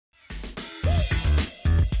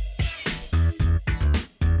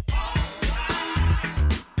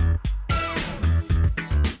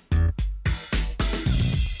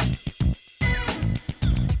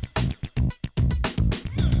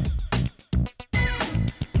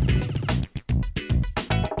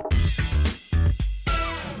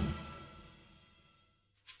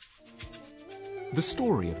The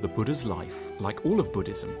story of the Buddha's life, like all of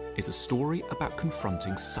Buddhism, is a story about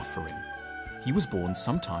confronting suffering. He was born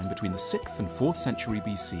sometime between the 6th and 4th century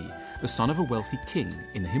BC, the son of a wealthy king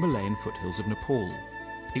in the Himalayan foothills of Nepal.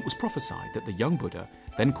 It was prophesied that the young Buddha,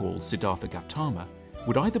 then called Siddhartha Gautama,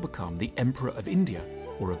 would either become the emperor of India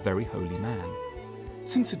or a very holy man.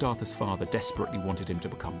 Since Siddhartha's father desperately wanted him to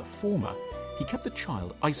become the former, he kept the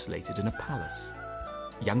child isolated in a palace.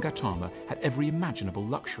 Young Gautama had every imaginable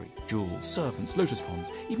luxury: jewels, servants, lotus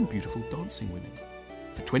ponds, even beautiful dancing women.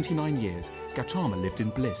 For 29 years, Gautama lived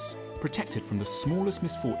in bliss, protected from the smallest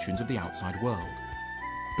misfortunes of the outside world.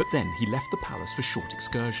 But then he left the palace for short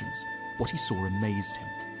excursions. What he saw amazed him.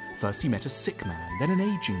 First he met a sick man, then an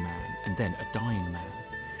aging man, and then a dying man.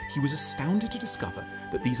 He was astounded to discover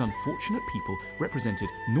that these unfortunate people represented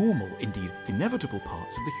normal, indeed inevitable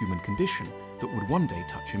parts of the human condition that would one day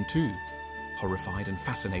touch him too. Horrified and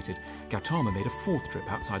fascinated, Gautama made a fourth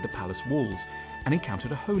trip outside the palace walls and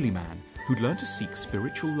encountered a holy man who'd learned to seek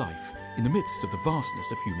spiritual life in the midst of the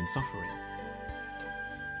vastness of human suffering.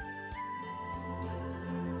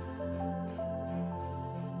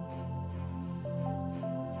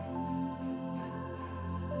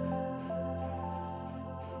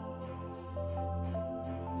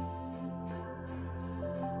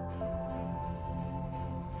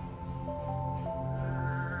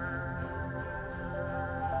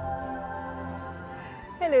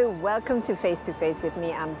 Hello, welcome to Face to Face with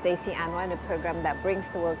me. I'm Desi Anwar, the program that brings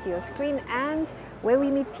the world to your screen and where we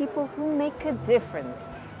meet people who make a difference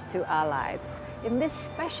to our lives. In this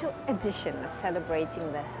special edition celebrating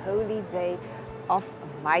the holy day of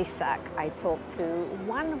Vaisak, I talked to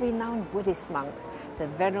one renowned Buddhist monk, the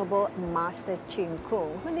Venerable Master Chin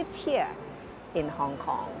Kung, who lives here in Hong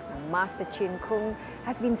Kong. And Master Chin Kung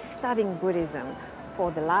has been studying Buddhism for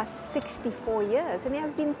the last 64 years and he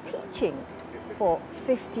has been teaching for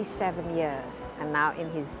 57 years, and now in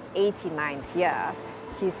his 89th year,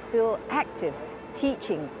 he's still active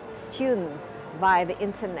teaching students via the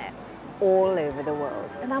internet all over the world.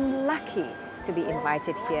 And I'm lucky to be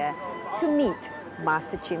invited here to meet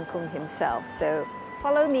Master Chin Kung himself. So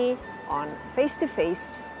follow me on Face to Face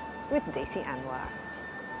with Desi Anwar.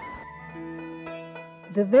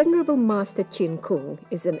 The Venerable Master Chin Kung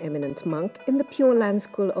is an eminent monk in the Pure Land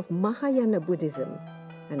School of Mahayana Buddhism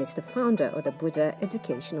and is the founder of the Buddha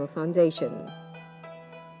Educational Foundation.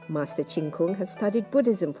 Master Chin Kung has studied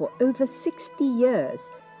Buddhism for over 60 years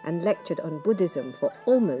and lectured on Buddhism for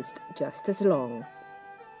almost just as long.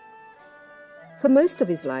 For most of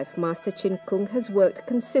his life, Master Chin Kung has worked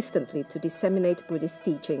consistently to disseminate Buddhist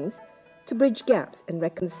teachings, to bridge gaps and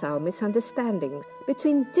reconcile misunderstandings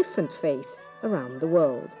between different faiths around the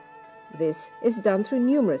world. This is done through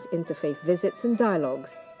numerous interfaith visits and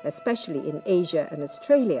dialogues, especially in Asia and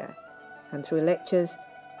Australia, and through lectures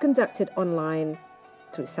conducted online,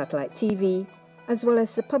 through satellite TV, as well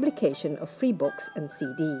as the publication of free books and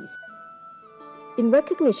CDs. In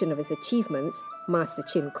recognition of his achievements, Master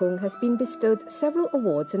Chin Kung has been bestowed several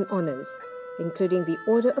awards and honours, including the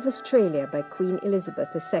Order of Australia by Queen Elizabeth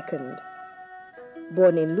II.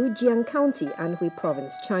 Born in Lujiang County, Anhui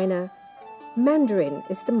Province, China, Mandarin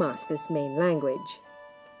is the Master's main language.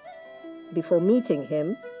 Before meeting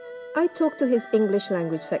him, I talked to his English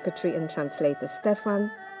language secretary and translator Stefan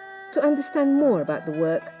to understand more about the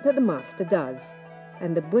work that the Master does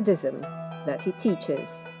and the Buddhism that he teaches.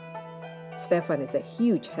 Stefan is a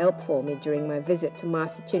huge help for me during my visit to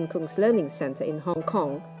Master Chin Kung's Learning Center in Hong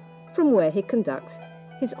Kong, from where he conducts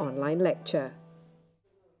his online lecture.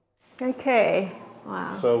 Okay.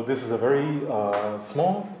 Wow. So this is a very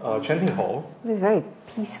small chanting hall. It's very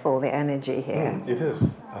peaceful, the energy here. It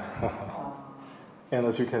is. And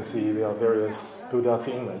as you can see, there are various Buddha's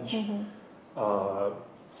image.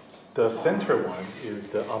 The center one is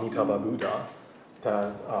the Amitabha Buddha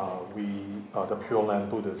that the Pure Land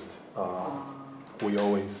Buddhists, we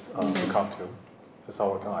always look up to as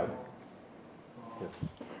our guide. Yes.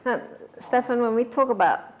 Stefan, when we talk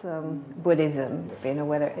about Buddhism, Yes. you know,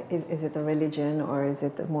 whether is it a religion or is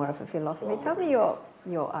it more of a philosophy? Tell me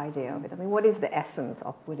your idea of it. I mean, what is the essence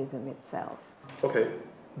of Buddhism itself? Okay,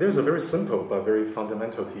 there's a very simple but very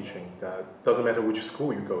fundamental teaching that doesn't matter which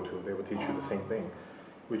school you go to, they will teach you the same thing,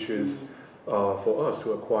 which is for us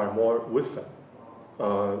to acquire more wisdom.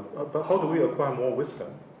 But how do we acquire more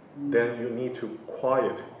wisdom? Then you need to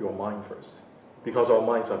quiet your mind first, because our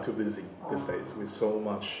minds are too busy these days with so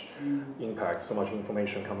much impact, so much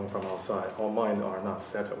information coming from outside. Our minds are not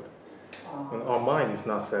settled. When our mind is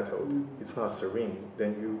not settled, it's not serene,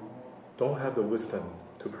 then you don't have the wisdom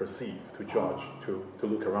to perceive, to judge, to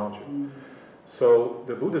look around you. So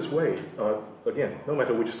the Buddhist way, again, no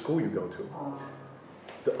matter which school you go to,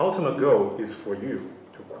 The ultimate goal is for you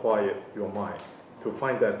to quiet your mind, to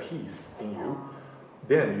find that peace in you.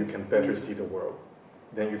 Then you can better see the world.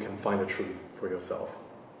 Then you can find the truth for yourself.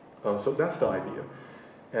 So that's the idea.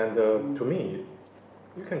 And to me,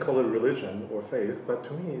 you can call it religion or faith, but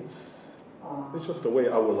to me it's just the way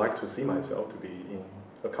I would like to see myself to be in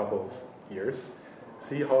a couple of years.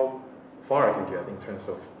 See how far I can get in terms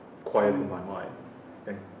of quieting my mind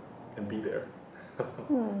and be there.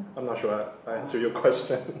 I'm not sure I answered your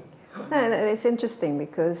question. It's interesting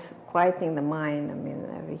because quieting the mind, I mean,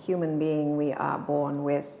 every human being, we are born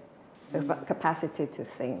with the capacity to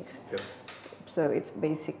think. Yes. So it's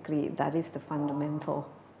basically, that is the fundamental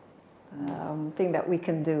thing that we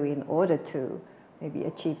can do in order to maybe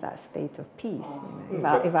achieve that state of peace. You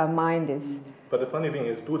know, if our mind is... But the funny thing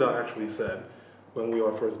is, Buddha actually said, when we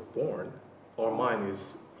are first born, our mind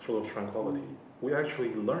is full of tranquility. We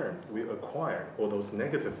actually learn, we acquire all those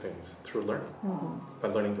negative things through learning, by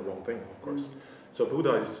learning the wrong thing, of course. So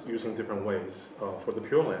Buddha is using different ways. For the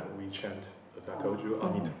Pure Land, we chant, as I told you,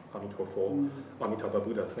 Amitofo, Amitabha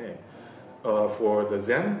Buddha's name. For the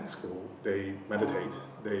Zen school, they meditate.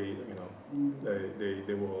 They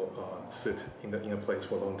will sit in a place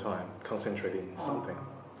for a long time, concentrating on something.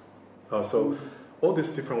 So all these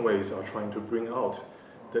different ways are trying to bring out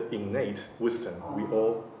the innate wisdom we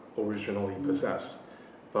all originally possess,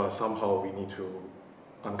 but somehow we need to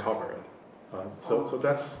uncover it. So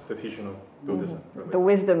that's the teaching of Buddhism. Really. The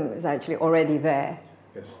wisdom is actually already there.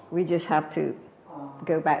 Yes. We just have to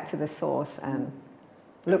go back to the source and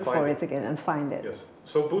look for it again and find it. Yes.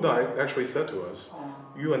 So Buddha actually said to us,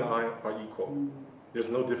 you and I are equal. There's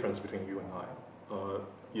no difference between you and I.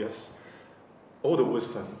 Yes, all the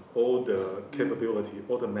wisdom, all the capability,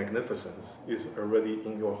 all the magnificence is already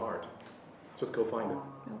in your heart. Just go find it.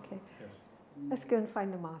 Okay. Yes. Let's go and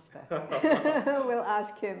find the master. We'll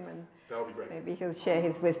ask him, and that would be great. Maybe he'll share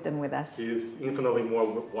his wisdom with us. He is infinitely more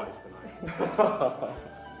wise than I am.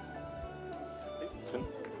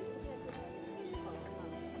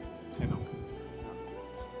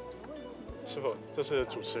 师傅，这是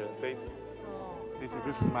主持人 Desi。Desi,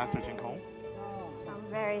 this is Master Jin Kong.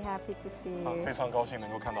 I'm very happy to see you. 非常高兴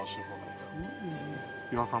能够看到师傅。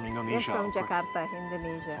You are from Indonesia. Yes, from Jakarta,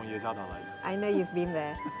 Indonesia. 从耶加达来的。I know you've been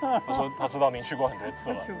there. 他说他知道您去过很多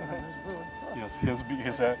次了。Yes,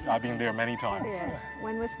 he said I've been there many times. Yeah.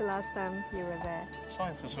 When was the last time you were there?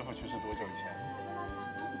 上一次师傅去世多久以前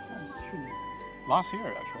？Last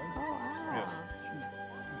year, actually. Oh, wow. Yes.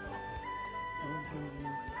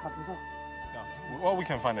 Yeah. Well, we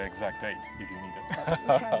can find the exact date if you need it.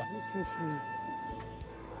 就是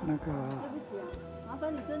那个麻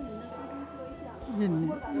烦你跟你们的司机说一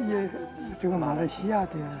下。这个马来西亚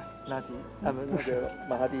的拉吉，他们那个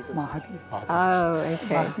马哈蒂是马哈蒂。Oh,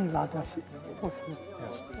 okay. 马哈蒂拉的不是。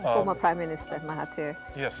Yes. Former Prime Minister Mahathir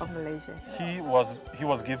Yes. of Malaysia. He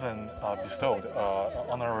was given bestowed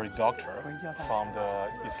honorary doctor from the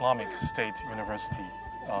Islamic State University,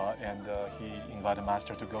 and he invited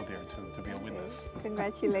Master to go there to be a witness.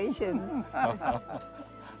 Congratulations.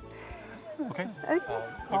 Okay.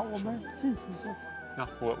 好，我们进行说。Yeah,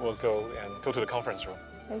 we'll go to the conference room.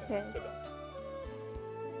 Okay.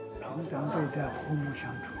 平等对待，和睦相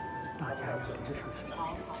处，大家要联手协力。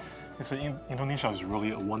So Indonesia is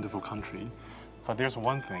really a wonderful country, but there's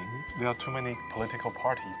one thing: there are too many political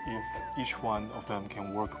parties. If each one of them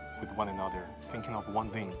can work with one another, thinking of one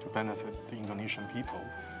thing to benefit the Indonesian people,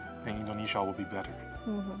 then Indonesia will be better.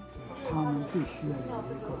 他们必须要有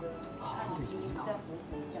一个好的领导，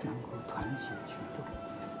能够团结群众，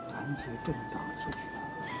团结政党出去。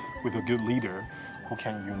With a good leader who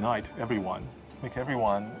can unite everyone, make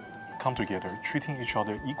everyone come together, treating each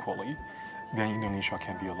other equally, then Indonesia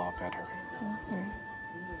can be a lot better.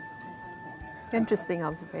 Interesting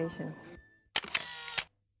observation.